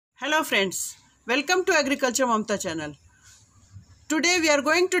Hello friends, welcome to Agriculture Mamata channel. Today we are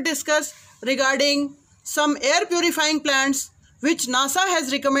going to discuss regarding some air purifying plants which NASA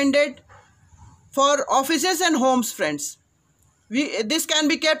has recommended for offices and homes friends. This can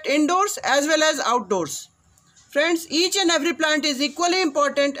be kept indoors as well as outdoors. Friends, each and every plant is equally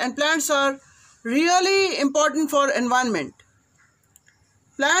important and plants are really important for environment.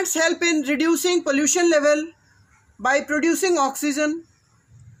 Plants help in reducing pollution level by producing oxygen.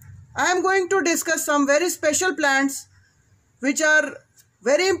 I am going to discuss some very special plants which are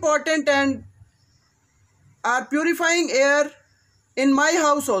very important and are purifying air in my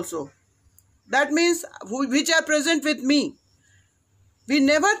house also. That means which are present with me. We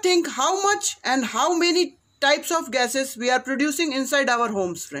never think how much and how many types of gases we are producing inside our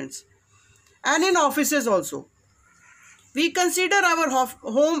homes, friends, and in offices also. We consider our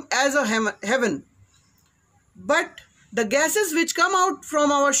home as a heaven, but the gases which come out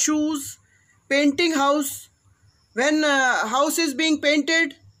from our shoes, painting house, when house is being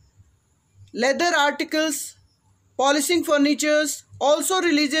painted, leather articles, polishing furnitures also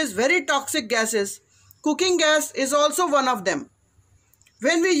releases very toxic gases. Cooking gas is also one of them.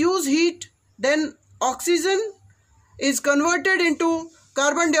 When we use heat, then oxygen is converted into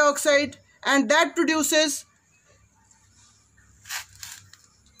carbon dioxide and that produces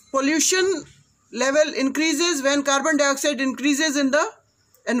pollution level increases when carbon dioxide increases in the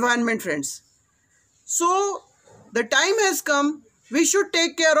environment, friends. So the time has come, we should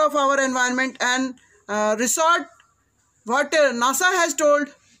take care of our environment and resort what NASA has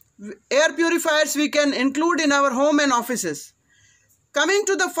told, air purifiers we can include in our home and offices. Coming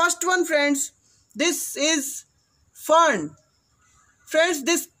to the first one, friends, this is fern. Friends,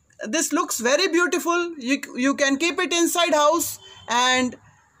 this looks very beautiful. You can keep it inside house, and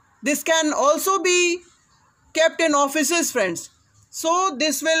this can also be kept in offices, friends. So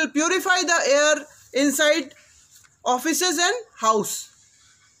this will purify the air inside offices and house.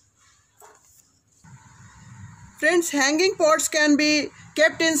 Friends, hanging pots can be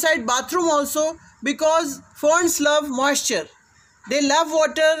kept inside bathroom also because ferns love moisture. They love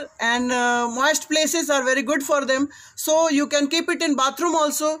water and moist places are very good for them. So you can keep it in bathroom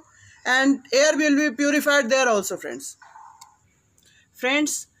also and air will be purified there also, friends.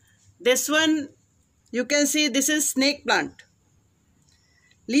 Friends, this one you can see, this is snake plant.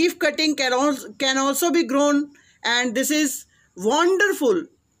 Leaf cutting can also be grown, and this is wonderful.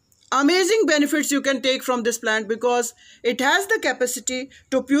 Amazing benefits you can take from this plant because it has the capacity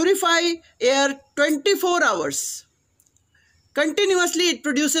to purify air 24 hours. Continuously it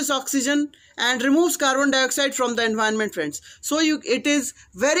produces oxygen and removes carbon dioxide from the environment, friends. So it is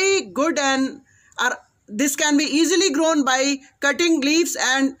very good, and this can be easily grown by cutting leaves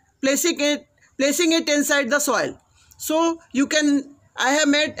and placing it inside the soil. So I have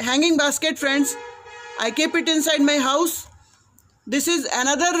made hanging basket, friends. I keep it inside my house. This is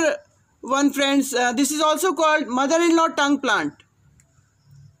another one, friends. This is also called mother-in-law tongue plant.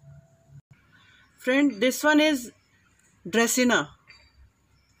 Friend, this one is Dracena.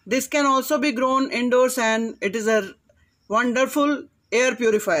 This can also be grown indoors and it is a wonderful air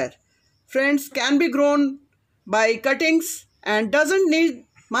purifier. Friends, can be grown by cuttings and doesn't need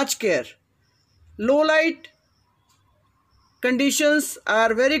much care. Low light conditions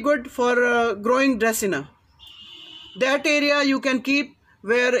are very good for growing Dracena. That area you can keep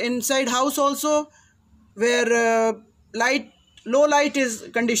where inside house also, where low light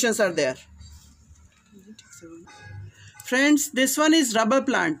conditions are there. Friends, this one is rubber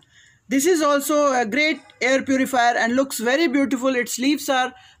plant. This is also a great air purifier and looks very beautiful. Its leaves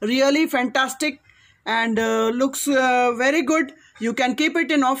are really fantastic and looks very good. You can keep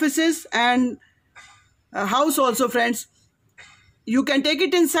it in offices and house also, friends. You can take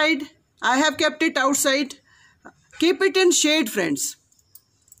it inside. I have kept it outside. Keep it in shade, friends.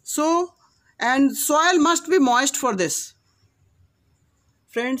 So, and soil must be moist for this.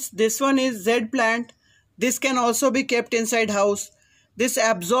 Friends, this one is Z plant. This can also be kept inside house. This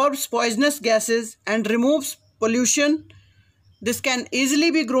absorbs poisonous gases and removes pollution. This can easily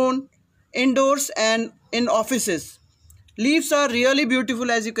be grown indoors and in offices. Leaves are really beautiful,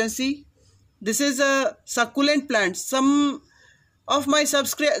 as you can see. This is a succulent plant. Some of my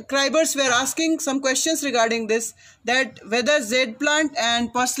subscribers were asking some questions regarding this, that whether Z plant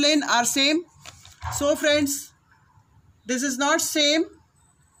and purslane are same. So friends, this is not same.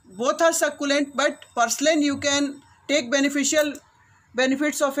 Both are succulent, but purslane you can take benefits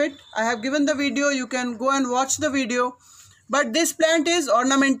of it. I have given the video. You can go and watch the video. But this plant is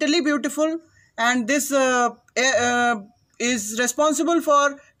ornamentally beautiful, and this is responsible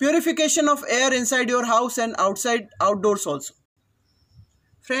for purification of air inside your house and outdoors also.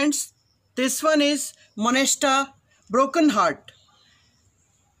 Friends, this one is Monesta Broken Heart.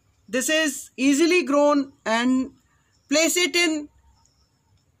 This is easily grown and place it in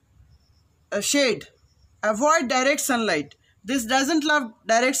a shade. Avoid direct sunlight. This doesn't love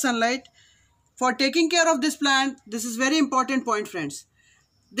direct sunlight. For taking care of this plant, this is very important point, friends.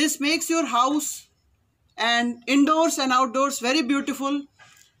 This makes your house and indoors and outdoors very beautiful.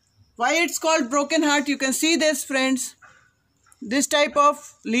 Why it's called broken heart? You can see this, friends. This type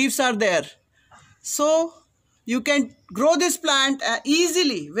of leaves are there. So you can grow this plant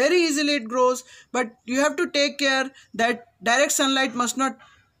easily, very easily it grows, but you have to take care that direct sunlight must not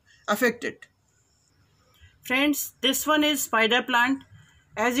affect it. Friends, this one is spider plant.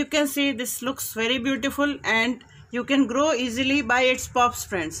 As you can see, this looks very beautiful and you can grow easily by its puffs,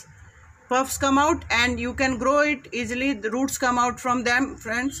 friends. Puffs come out and you can grow it easily. The roots come out from them,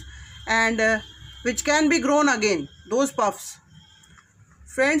 friends, and which can be grown again, those puffs.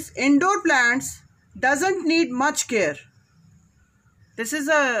 Friends, indoor plants doesn't need much care. This is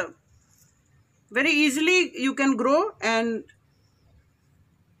a very easily you can grow and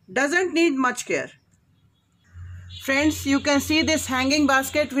doesn't need much care. Friends, you can see this hanging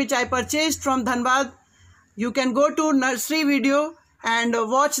basket which I purchased from Dhanbad. You can go to nursery video and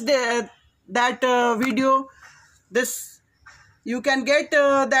watch that video. This you can get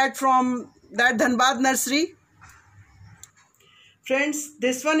that from that Dhanbad nursery. Friends,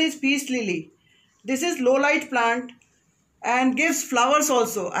 this one is peace lily. This is low light plant and gives flowers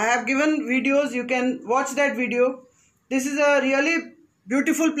also. I have given videos, you can watch that video. This is a really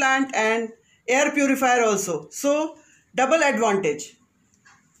beautiful plant and air purifier also. So double advantage.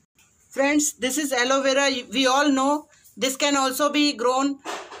 Friends, this is aloe vera. We all know this can also be grown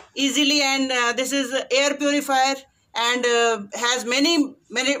easily, and this is air purifier and has many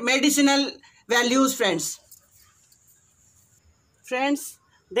medicinal values, friends. Friends,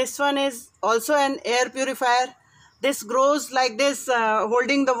 this one is also an air purifier. This grows like this,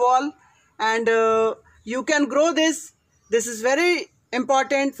 holding the wall, and you can grow this. This is very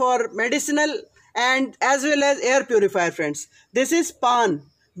important for medicinal and as well as air purifier, friends. This is pan,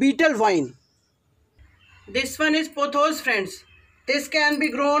 beetle vine. This one is pothos, friends. This can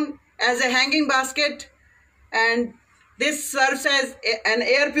be grown as a hanging basket, and this serves as an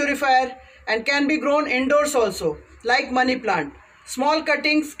air purifier and can be grown indoors also, like money plant. Small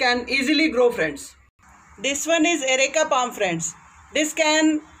cuttings can easily grow, friends. This one is Areca palm, friends. This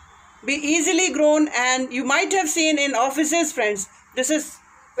can be easily grown and you might have seen in offices, friends. This is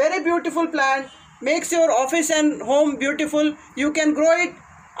very beautiful plant, makes your office and home beautiful. You can grow it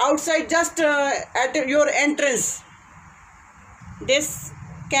outside just at your entrance. This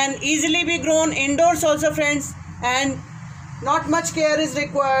can easily be grown indoors also, friends, and not much care is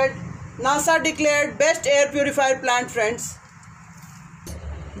required. NASA declared best air purifier plant, friends.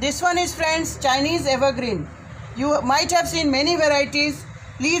 This one is, friends, Chinese evergreen. You might have seen many varieties.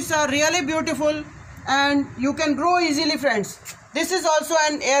 Leaves are really beautiful and you can grow easily, friends. This is also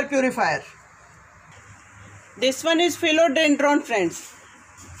an air purifier. This one is philodendron, friends.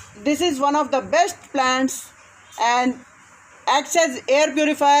 This is one of the best plants and acts as air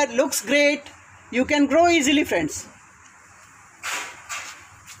purifier, looks great. You can grow easily, friends.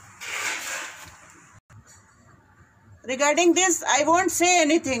 Regarding this, I won't say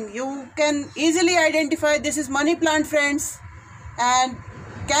anything. You can easily identify this is money plant, friends, and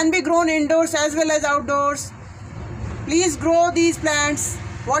can be grown indoors as well as outdoors. Please grow these plants,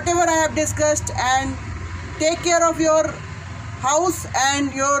 whatever I have discussed, and take care of your house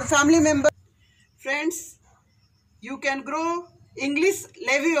and your family members. Friends, you can grow English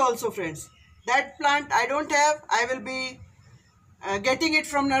levy also, friends. That plant I don't have. I will be getting it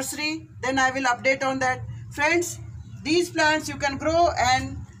from nursery. Then I will update on that. Friends, these plants you can grow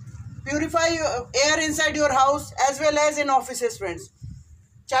and purify air inside your house as well as in offices, friends.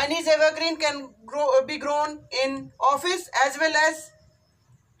 Chinese evergreen can be grown in office as well as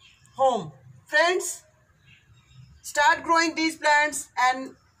home. Friends, start growing these plants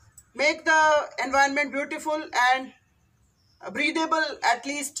and make the environment beautiful and breathable, at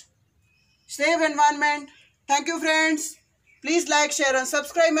least. Save environment. Thank you, friends. Please like, share and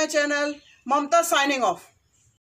subscribe my channel. Mamata signing off.